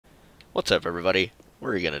What's up, everybody?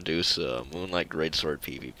 We're gonna do some Moonlight Greatsword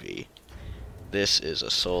PvP. This is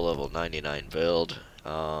a soul level 99 build.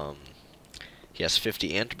 He has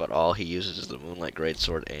 50 int, but all he uses is the Moonlight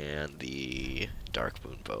Greatsword and the Dark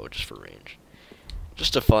Moon Bow, just for range.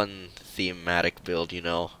 Just a fun thematic build, you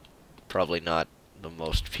know. Probably not the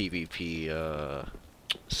most PvP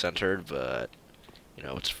centered, but you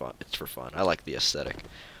know, it's fun. It's for fun. I like the aesthetic.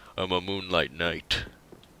 I'm a Moonlight Knight.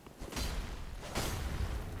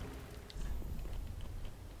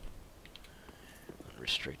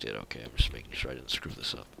 Unrestricted. Okay, I'm just making sure I didn't screw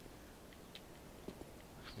this up.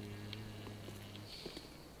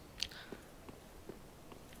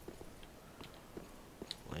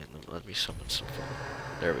 Let me summon some fun.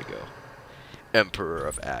 There we go. Emperor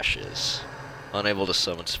of Ashes. Unable to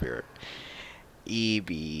summon spirit.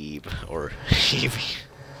 E-Beeb. Or E-Beeb.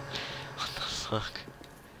 What the fuck?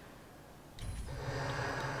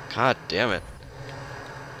 God damn it.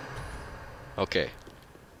 Okay.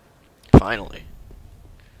 Finally.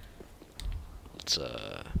 Let's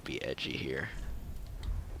be edgy here.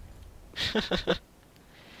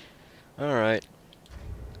 Alright.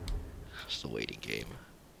 It's the waiting game.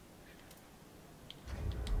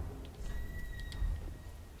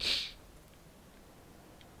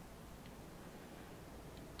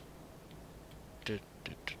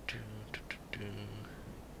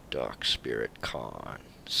 Dark Spirit Khan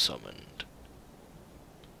summoned.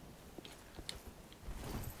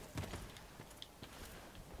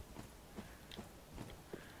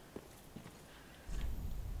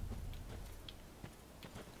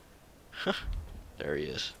 There he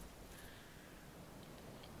is.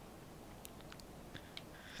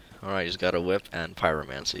 Alright, he's got a whip and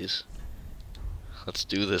pyromancies. Let's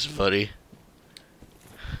do this, buddy.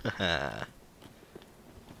 Haha.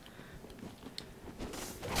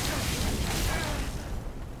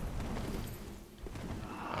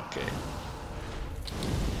 Okay.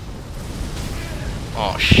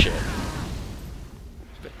 Oh shit.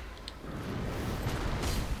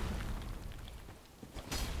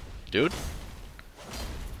 Dude?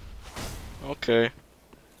 Okay.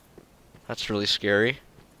 That's really scary.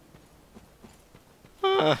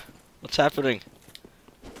 What's happening?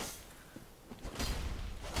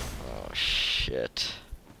 Oh shit.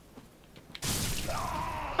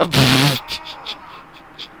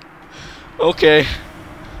 Okay.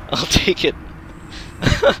 I'll take it.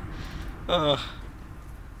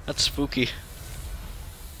 That's spooky.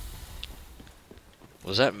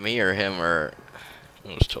 Was that me or him, or...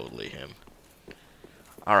 It was totally him.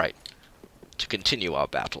 Alright. To continue our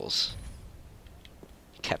battles.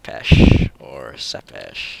 Kapesh, or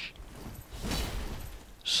Sapesh.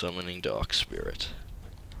 Summoning Dark Spirit.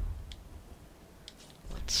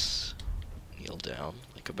 Let's kneel down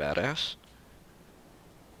like a badass.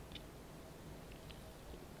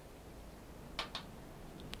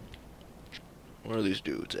 Where are these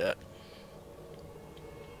dudes at?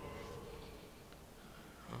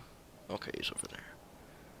 Huh? Okay, he's over there.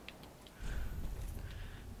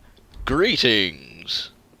 Greetings!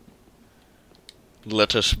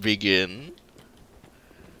 Let us begin.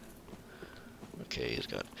 Okay, he's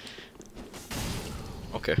got...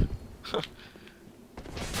 Okay.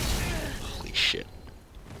 Holy shit.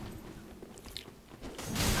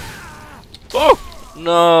 Oh!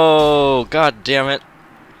 No! God damn it.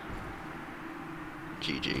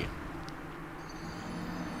 GG.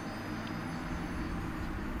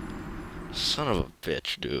 Son of a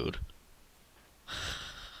bitch, dude.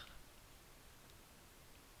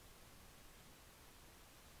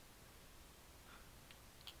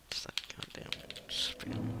 It's that goddamn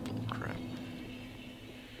spam bullcrap.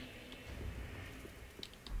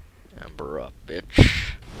 Amber up,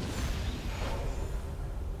 bitch.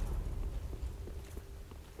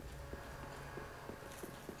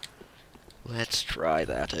 Let's try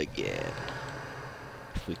that again.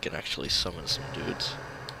 If we can actually summon some dudes.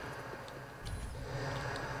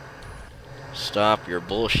 Stop your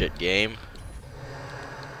bullshit, game.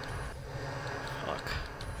 Fuck.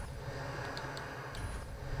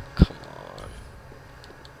 Come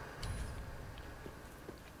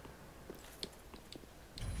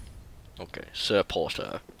on. Okay,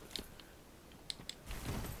 Supporter.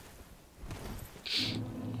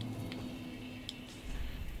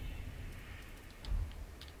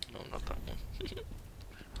 No, not that one.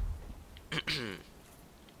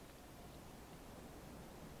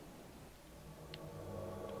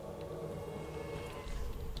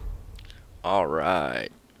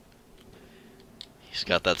 Alright. He's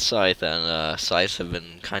got that scythe, and scythes have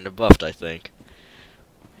been kind of buffed, I think.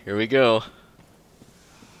 Here we go.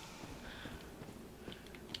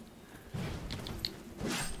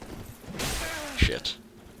 Shit.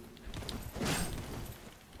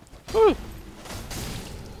 Woo!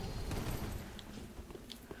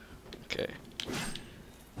 Okay.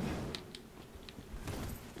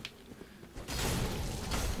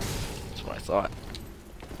 That's what I thought.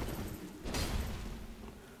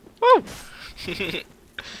 Woo!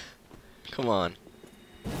 Come on.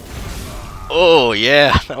 Oh,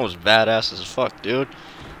 yeah! That was badass as fuck, dude.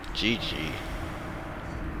 GG.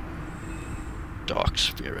 Dark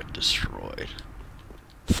Spirit destroyed.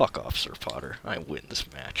 Fuck off, Sir Potter. I win this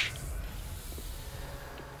match.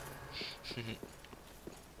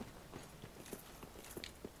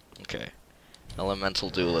 Okay. Elemental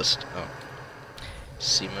Duelist. Oh.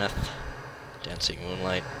 Seameth. Dancing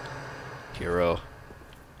Moonlight. Hero.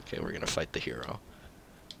 Okay, we're gonna fight the hero.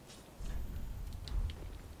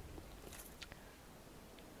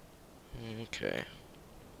 Okay.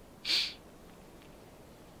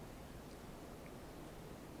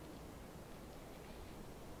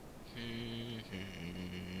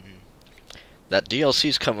 That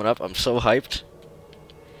DLC's coming up. I'm so hyped.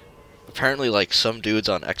 Apparently, like, some dudes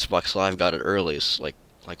on Xbox Live got it early. It's like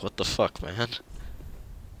what the fuck, man?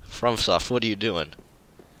 FromSoft, what are you doing?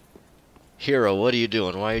 Hero, what are you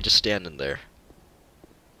doing? Why are you just standing there?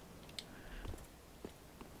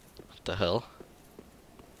 What the hell?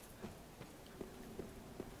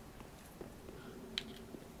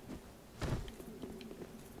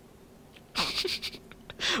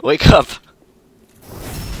 Wake up!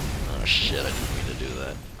 Oh shit, I didn't mean to do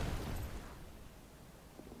that.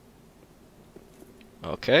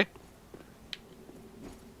 Okay.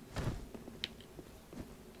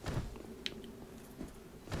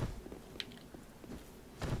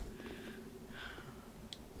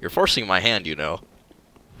 You're forcing my hand, you know.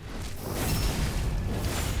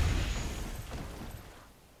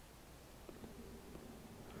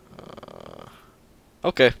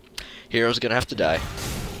 Okay. Hero's gonna have to die.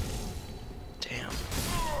 Damn.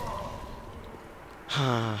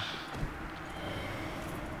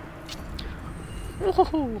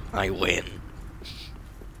 Woohoo! I win.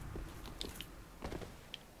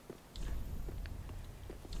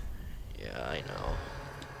 Yeah, I know.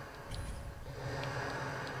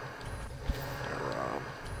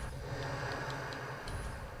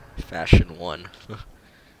 Fashion 1.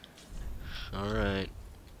 Alright.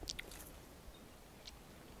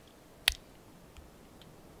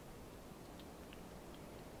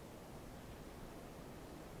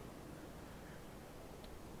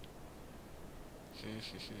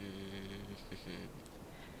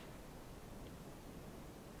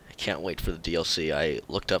 I can't wait for the DLC. I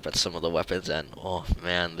looked up at some of the weapons and oh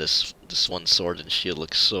man, this one sword and shield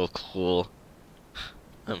looks so cool.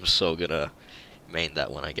 I'm so gonna main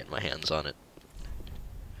that when I get my hands on it.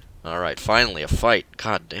 Alright, finally a fight.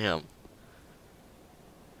 God damn.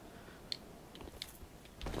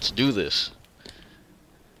 Let's do this.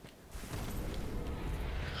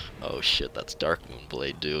 Oh shit, that's Dark Moon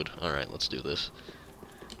Blade, dude. Alright, let's do this.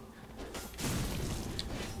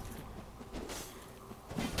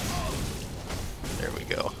 There we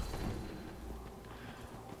go.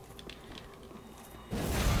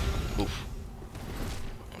 Oof.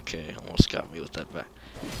 Okay, almost got me with that back.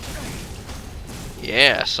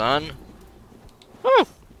 Yeah, son. Woo!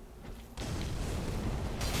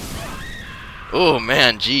 Oh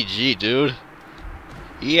man, GG, dude.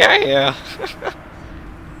 Yeah.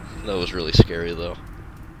 That was really scary, though.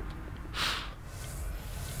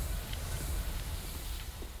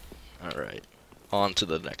 Alright, on to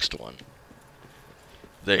the next one.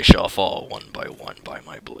 They shall fall one by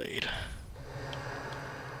my blade.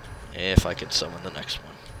 If I can summon the next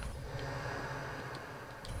one.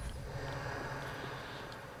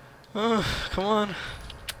 Come on.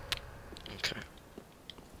 Okay.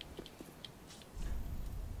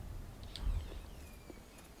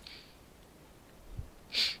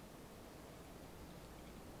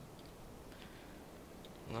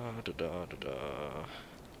 La da da da da.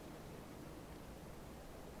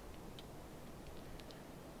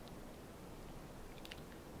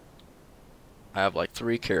 I have like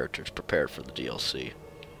 3 characters prepared for the DLC.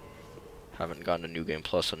 Haven't gotten a New Game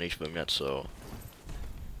Plus on each of them yet, so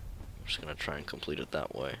I'm just gonna try and complete it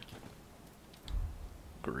that way.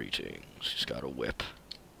 Greetings. He's got a whip.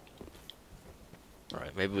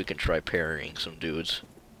 Alright, maybe we can try parrying some dudes.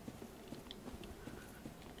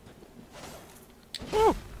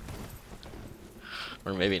 Woo!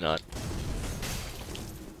 Or maybe not.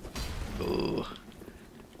 Ooh.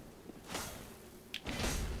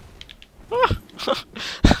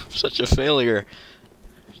 Such a failure.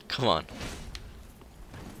 Come on.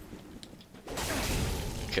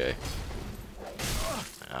 Okay.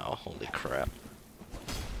 Ow, holy crap.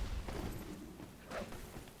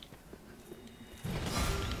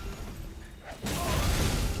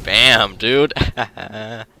 Bam, dude.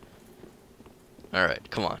 Alright,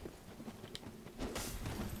 come on.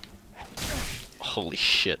 Holy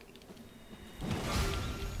shit.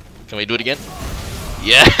 Can we do it again?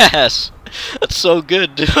 Yes! That's so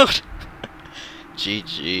good, dude.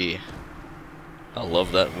 GG. I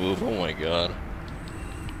love that move. Oh my god.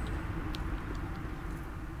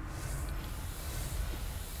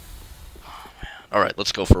 Oh, man. Alright,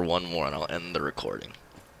 let's go for one more and I'll end the recording.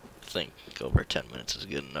 I think over 10 minutes is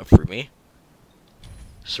good enough for me.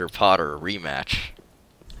 Sir Potter rematch.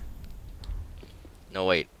 No,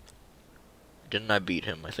 wait. Didn't I beat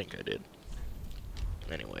him? I think I did.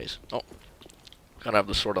 Anyways. Oh. Gotta have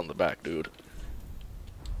the sword on the back, dude.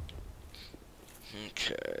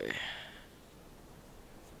 Okay.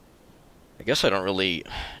 I guess I don't really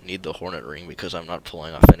need the Hornet Ring because I'm not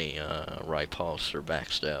pulling off any riposte or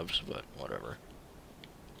backstabs, but whatever.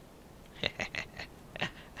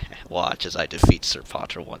 Watch as I defeat Sir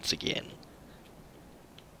Potter once again.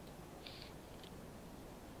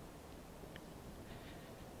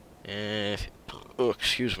 Oh,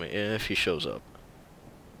 excuse me, if he shows up.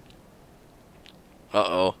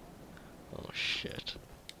 Uh-oh. Oh, shit.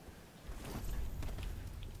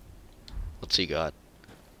 What's he got?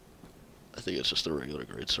 I think it's just the regular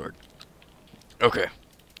greatsword. Okay.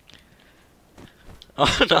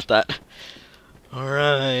 Oh, not that.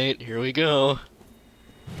 Alright, here we go.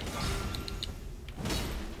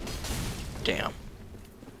 Damn.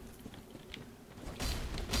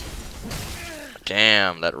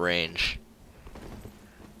 Damn, that range.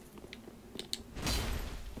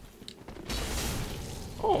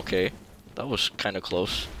 Oh, okay. That was kind of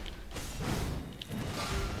close.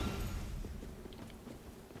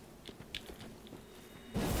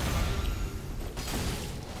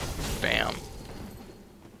 Bam.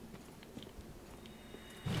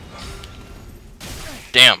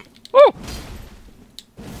 Damn. Woo!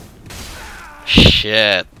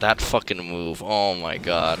 Shit, that fucking move. Oh my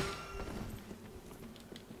god.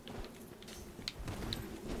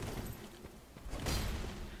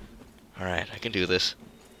 Alright, I can do this.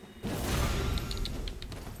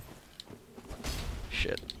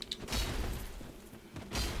 Shit.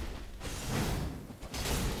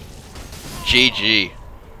 GG.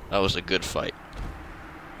 That was a good fight.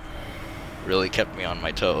 Really kept me on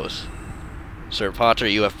my toes. Sir Potter,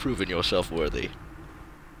 you have proven yourself worthy.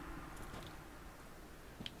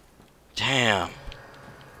 Damn.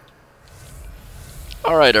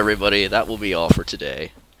 Alright, everybody, that will be all for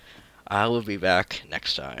today. I will be back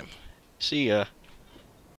next time. See ya.